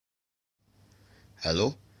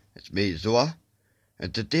Hello, it's me Zoa,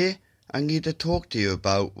 and today I need to talk to you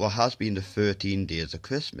about what has been the 13 days of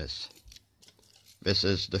Christmas. This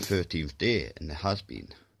is the 13th day, and it has been.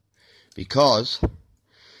 Because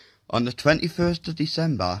on the 21st of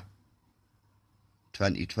December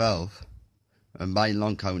 2012, and my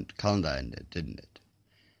long calendar ended, didn't it?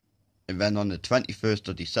 And then on the 21st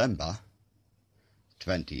of December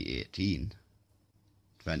 2018,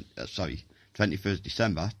 21st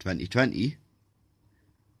December 2020,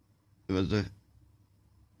 it was the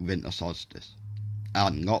winter solstice.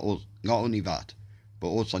 And not only that, but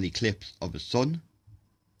also an eclipse of the Sun,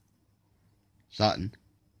 Saturn,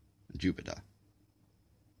 and Jupiter.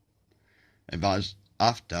 And that was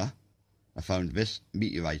after I found this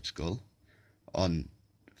meteorite skull on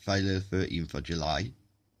Friday the 13th of July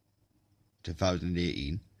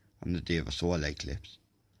 2018 on the day of a solar eclipse.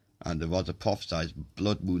 And there was a prophesied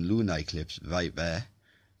blood moon lunar eclipse right there,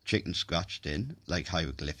 chicken scratched in like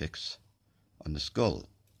hieroglyphics on the skull,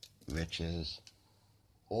 which has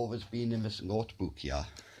always been in this notebook here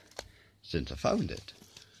since I found it.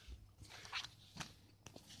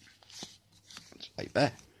 It's right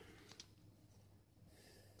there.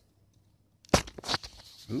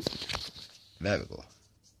 Ooh, there we go.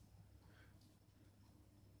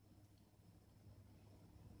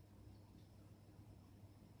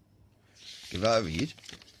 Give that a read.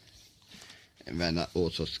 And then I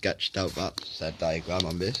also sketched out that said diagram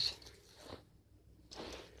on this.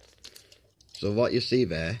 So what you see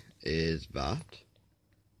there is that.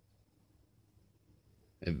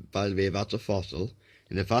 And by the way, that's a fossil.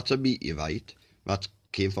 And if that's a meteorite, that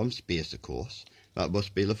came from space, of course. That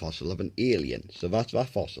must be the fossil of an alien. So that's that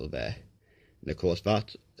fossil there. And of course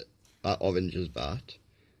that orange is that.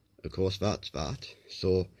 Of course that's that.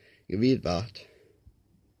 So you read that.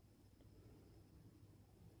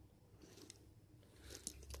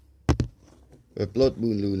 The blood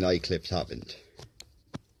moon lunar eclipse happened.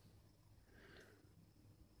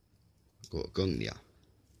 Go to Gungnir.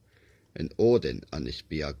 And Odin and the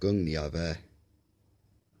spear Gungnir there.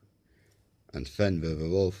 And Fenrir the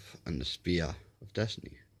wolf and the spear of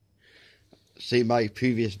destiny. See my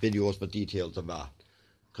previous videos for details of that.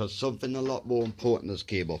 Because something a lot more important has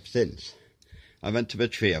came up since. I went to the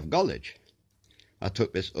Tree of Knowledge. I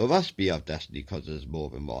took this other spear of destiny because there's more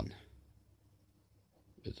than one.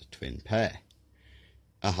 There's a twin pair.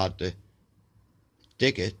 I had to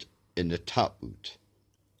dig it in the taproot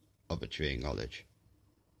of a Tree of Knowledge.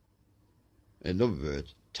 In other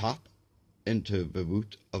words, tap into the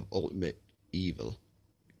root of ultimate evil,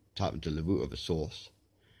 tap into the root of the source,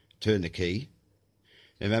 turn the key,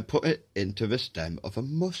 and then put it into the stem of a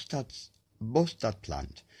mustard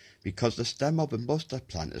plant, because the stem of a mustard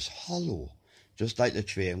plant is hollow, just like the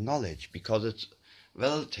Tree of Knowledge, because its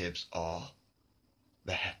relatives are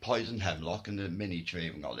the poison hemlock and the mini Tree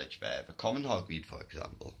of Knowledge there, the common hogweed, for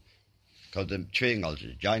example. Because the Tree of Knowledge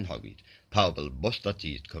is a giant hogweed. Parable mustard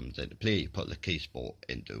seed comes into play. You put the key spore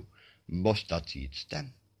into mustard seed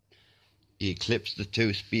stem. He eclipsed the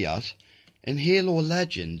two spears. In Halo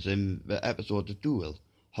Legends, in the episode of Duel,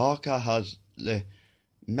 Harker has the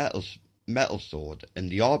metal sword and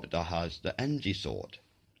the Arbiter has the energy sword.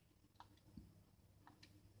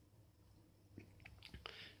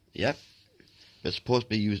 Yep. They're supposed to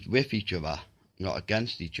be used with each other, not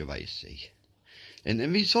against each other, you see. And the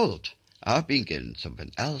result, I've been given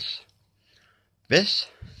something else. This,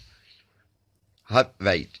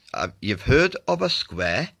 you've heard of a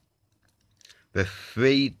square? The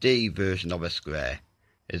 3D version of a square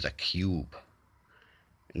is a cube.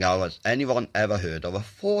 Now, has anyone ever heard of a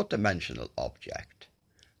 4-dimensional object?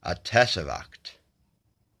 A Tesseract?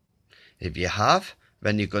 If you have,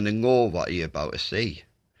 then you're going to know what you're about to see.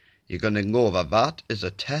 You're going to know that that is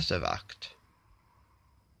a Tesseract.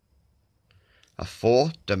 A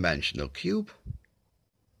 4-dimensional cube.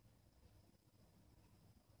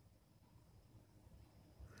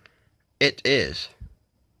 It is.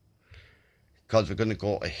 Because we're going to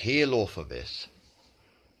go to Halo for this.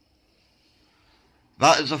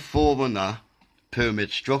 That is a Forerunner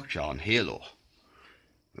pyramid structure on Halo.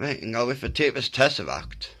 Right, now if I take this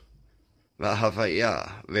Tesseract, that I have right here,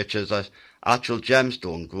 which is an actual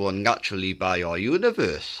gemstone grown naturally by our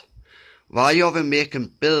universe. Why are we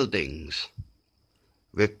making buildings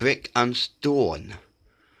with brick and stone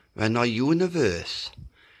when our universe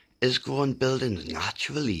is growing buildings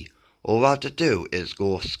naturally? All we have to do is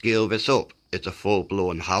go scale this up. It's a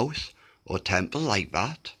full-blown house or temple like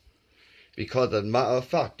that. Because as a matter of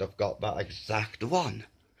fact, I've got that exact one.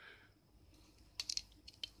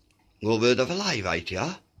 No word of a lie right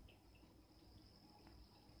here.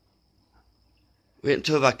 Wait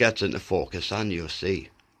until that gets into focus and you'll see.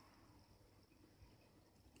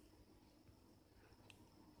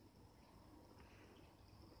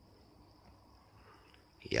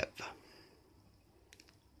 Yep.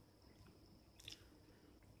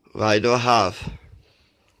 Right, I have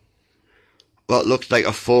what looks like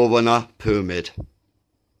a Forerunner pyramid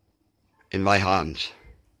in my hands.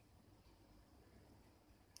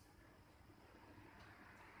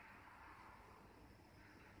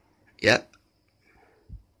 Yep.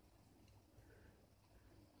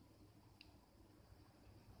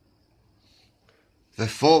 The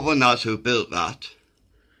Forerunners who built that,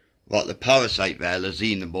 what the parasite there, the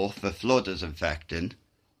Xenomorph, the flood is infecting,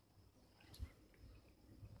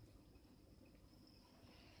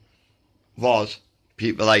 was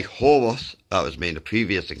people like Horus, that was me in the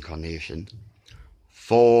previous incarnation,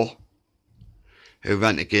 Thor, who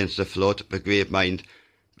went against the flood, the Gravemind,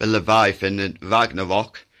 the Leviathan, and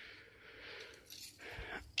Ragnarok.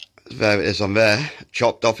 There it is on there,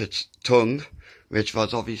 chopped off its tongue, which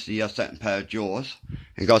was obviously a second pair of jaws,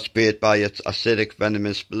 and got sprayed by its acidic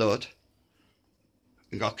venomous blood,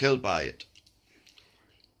 and got killed by it.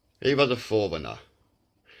 He was a Forerunner.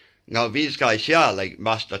 Now these guys here, like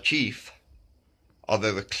Master Chief, are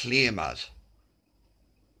the Reclaimers.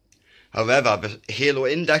 However, the Halo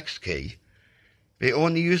Index key, they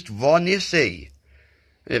only used one, you see.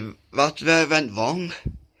 That's where it went wrong.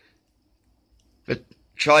 They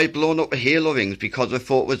tried blowing up the Halo rings because they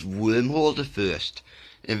thought it was wormholes at first.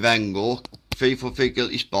 And then go, 343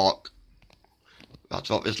 guilty spark. That's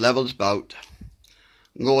what this level's about.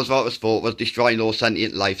 Goes what it was thought was destroying all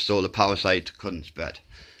sentient life so the parasite couldn't spread.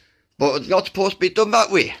 But it's not supposed to be done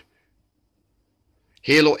that way.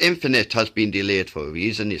 Halo Infinite has been delayed for a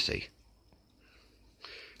reason, you see.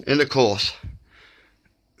 And of course,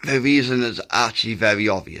 the reason is actually very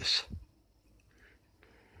obvious.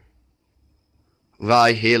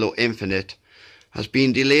 Why Halo Infinite has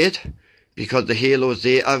been delayed? Because the Halo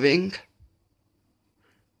Zeta ring,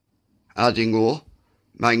 as you know,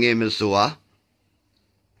 my name is Zoa.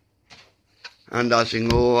 And as you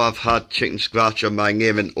know, I've had chicken scratch on my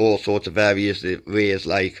name in all sorts of various ways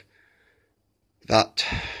like that.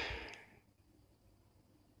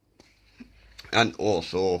 And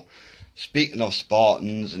also, speaking of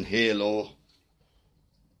Spartans and Halo,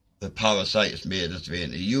 the parasite has made its way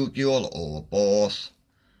into Yu-Gi-Oh! Or Boss.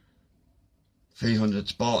 300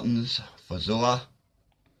 Spartans for Zoa,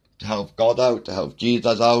 to help God out, to help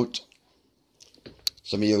Jesus out.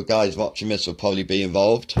 Some of you guys watching this will probably be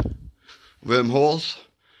involved. Wormholes,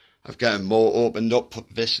 I've getting more opened up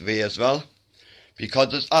this way as well.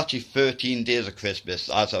 Because it's actually 13 days of Christmas,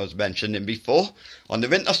 as I was mentioning before. On the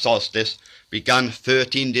winter solstice, began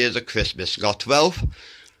 13 days of Christmas, not 12.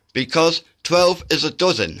 Because 12 is a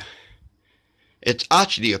dozen. It's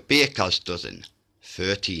actually a baker's dozen.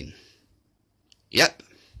 13. Yep.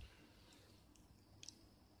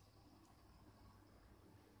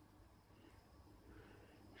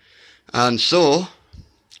 And so,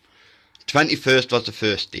 21st was the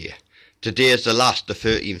first day. Today is the last, the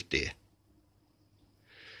 13th day.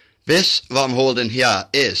 This, what I'm holding here,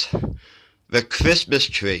 is the Christmas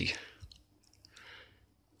tree.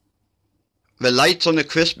 The lights on the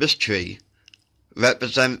Christmas tree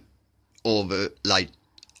represent all the light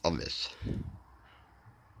on this.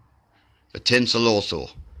 The tinsel also.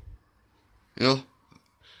 You know,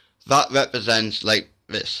 that represents like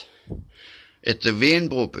this. It's the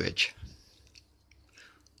Rainbow Bridge.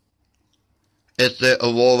 It's the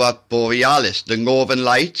Aurora Borealis, the Northern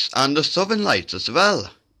Lights and the Southern Lights as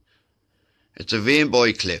well. It's a rainbow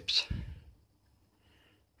eclipse.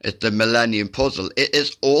 It's the Millennium Puzzle. It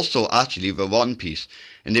is also actually the One Piece.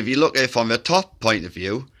 And if you look at it from the top point of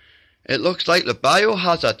view, it looks like the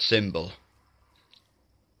biohazard symbol.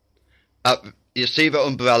 You see the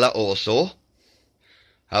umbrella also.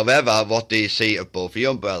 However, what do you see above the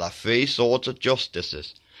umbrella? 3 swords of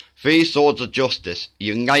justices. 3 swords of justice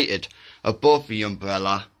united above the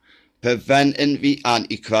umbrella, preventing the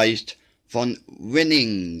Antichrist from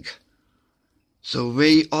winning. So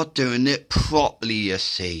we are doing it properly, you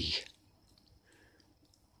see.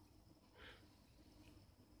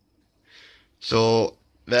 So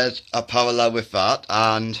there's a parallel with that,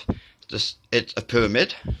 and it's a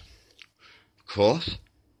pyramid, of course.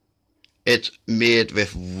 It's made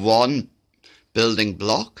with one building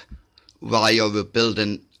block, while we're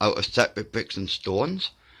building out of separate bricks and stones.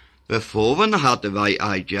 The Forerunner had the right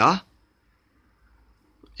idea,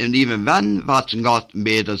 and even then, that's not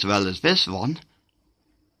made as well as this one.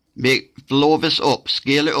 Blow this up,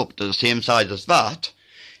 scale it up to the same size as that.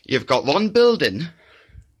 You've got one building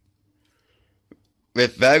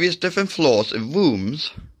with various different floors and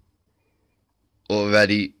rooms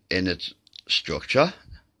already in its structure.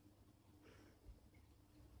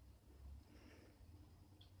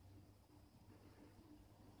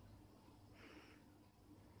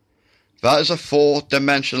 That is a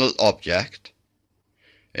 4-dimensional object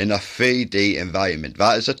in a 3D environment.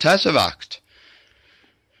 That is a Tesseract.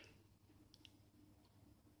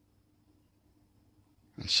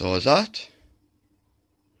 And so is that.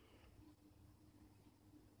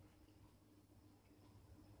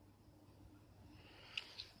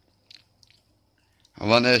 I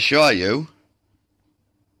want to assure you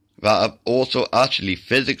that I've also actually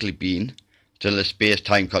physically been to the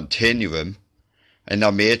space-time continuum, and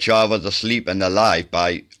I made sure I was asleep and alive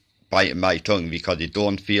by biting my tongue because you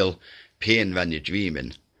don't feel pain when you're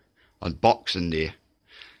dreaming. On boxing day,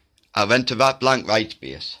 I went to that blank white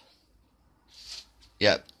space.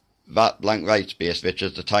 Yep, that blank white space, which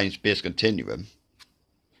is the Time Space Continuum,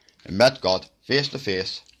 and met God face to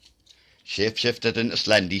face, shape-shifted into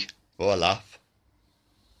Slendy for a laugh.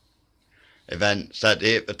 And then said,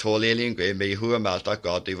 hey, the tall alien grey, me who am I, that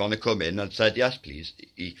God, do you want to come in? And said, yes, please.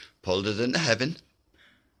 He pulled us into heaven,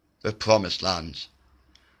 the promised lands,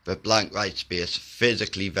 the blank white space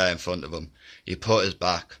physically there in front of him. He put us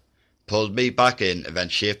back, pulled me back in, and then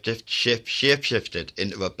shape-shifted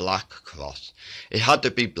into a black cross. It had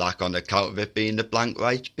to be black on account of it being the blank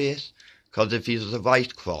white space, because if he was a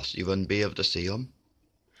white cross, you wouldn't be able to see him.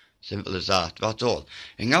 Simple as that, that's all.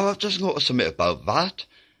 And now I've just noticed something about that.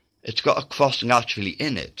 It's got a cross naturally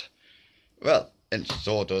in it. Well, and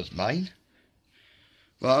so does mine.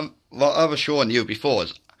 Well, what I was showing you before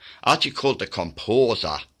is actually called the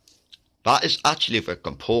composer. That is actually the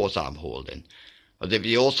composer I'm holding. But if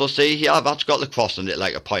you also see here, that's got the cross in it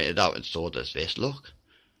like I pointed out, and so does this, look.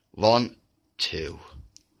 1, 2.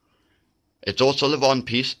 It's also the one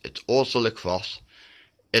piece, it's also the cross.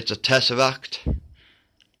 It's a Tesseract.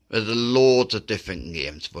 There's loads of different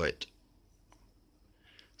names for it.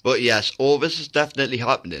 But yes, all this is definitely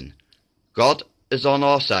happening. God is on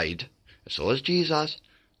our side, so is Jesus,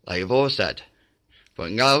 like I've always said. But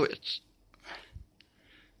now it's,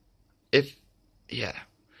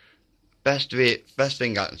 best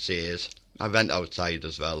thing I can say is, I went outside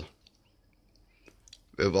as well.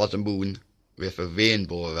 There was a moon with a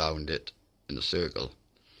rainbow around it in a circle,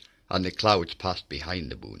 and the clouds passed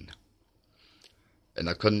behind the moon. And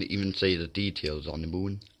I couldn't even see the details on the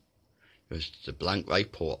moon. It was the blank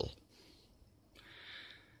white portal.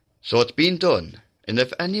 So it's been done. And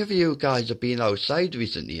if any of you guys have been outside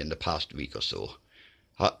recently in the past week or so,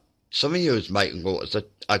 some of you might notice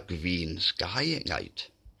a green sky at night.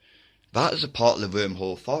 That is a part of the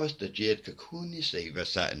wormhole forest, the jade cocoon you see we're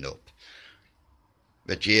setting up.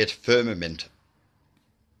 The jade firmament.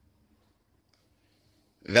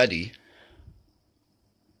 Ready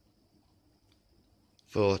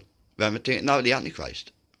for when we're taking out the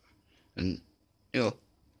Antichrist. And, at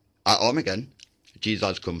Armageddon,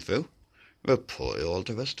 Jesus come through, we'll put it all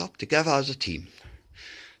to a stop together as a team.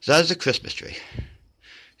 So there's the Christmas tree.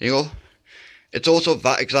 It's also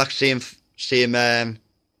that exact same, it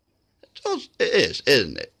is,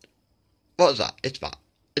 isn't it? What is that? It's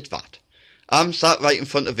that. I'm sat right in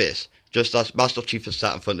front of this, just as Master Chief is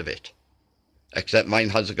sat in front of it. Except mine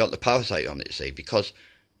hasn't got the parasite on it, see, because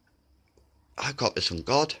I got this from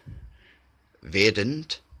God. They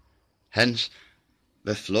didn't. Hence,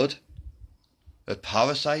 the flood, the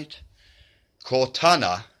parasite,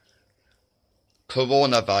 Cortana,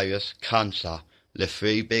 coronavirus, cancer, the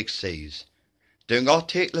 3 big C's. Do not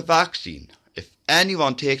take the vaccine. If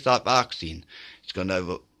anyone takes that vaccine, it's going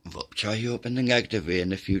to rupture you up in the negative way in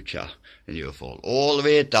the future, and you'll fall all the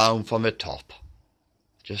way down from the top,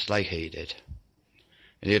 just like he did.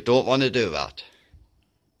 And you don't want to do that.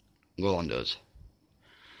 Go on, does.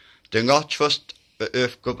 Do not trust the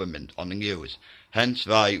Earth government on the news, hence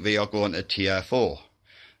why we are going to tier 4.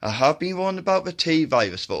 I have been warned about the T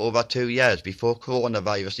virus for over 2 years before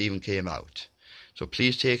coronavirus even came out. So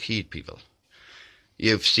please take heed, people.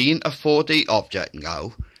 You've seen a 4D object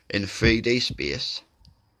now in 3D space.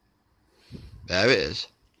 There it is.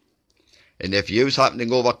 And if you happen to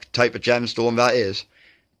know what type of gemstone that is,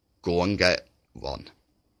 go and get one.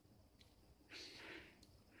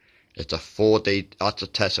 It's a 4D, that's a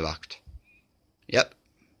Tesseract. Yep.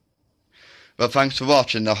 Well, thanks for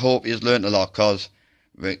watching. I hope you've learnt a lot, because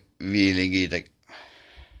we really need it.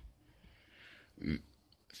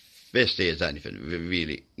 This is anything, we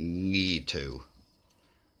really need to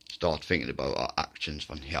start thinking about our actions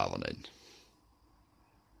from here on in.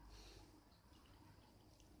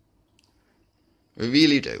 We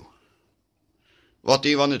really do. What do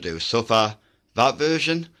you want to do? Suffer that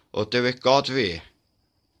version, or do it God's way?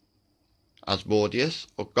 Asmodeus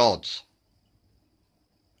or God's?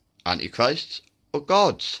 Antichrists or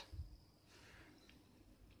God's?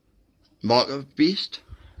 Mark of Beast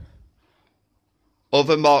or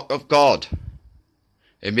the Mark of God?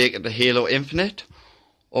 and make it to Halo Infinite,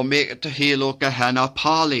 or make it to Halo Gehenna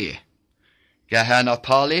Pali. Gehenna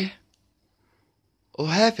Pali, or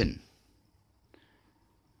Heaven.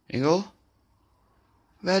 You know,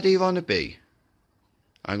 where do you want to be?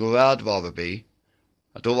 I know where I'd rather be.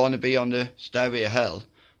 I don't want to be on the stairway of hell.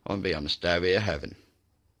 I want to be on the stairway of heaven.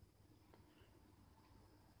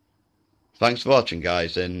 Thanks for watching,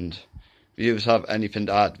 guys, and if you have anything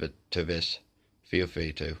to add to this, feel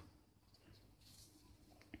free to.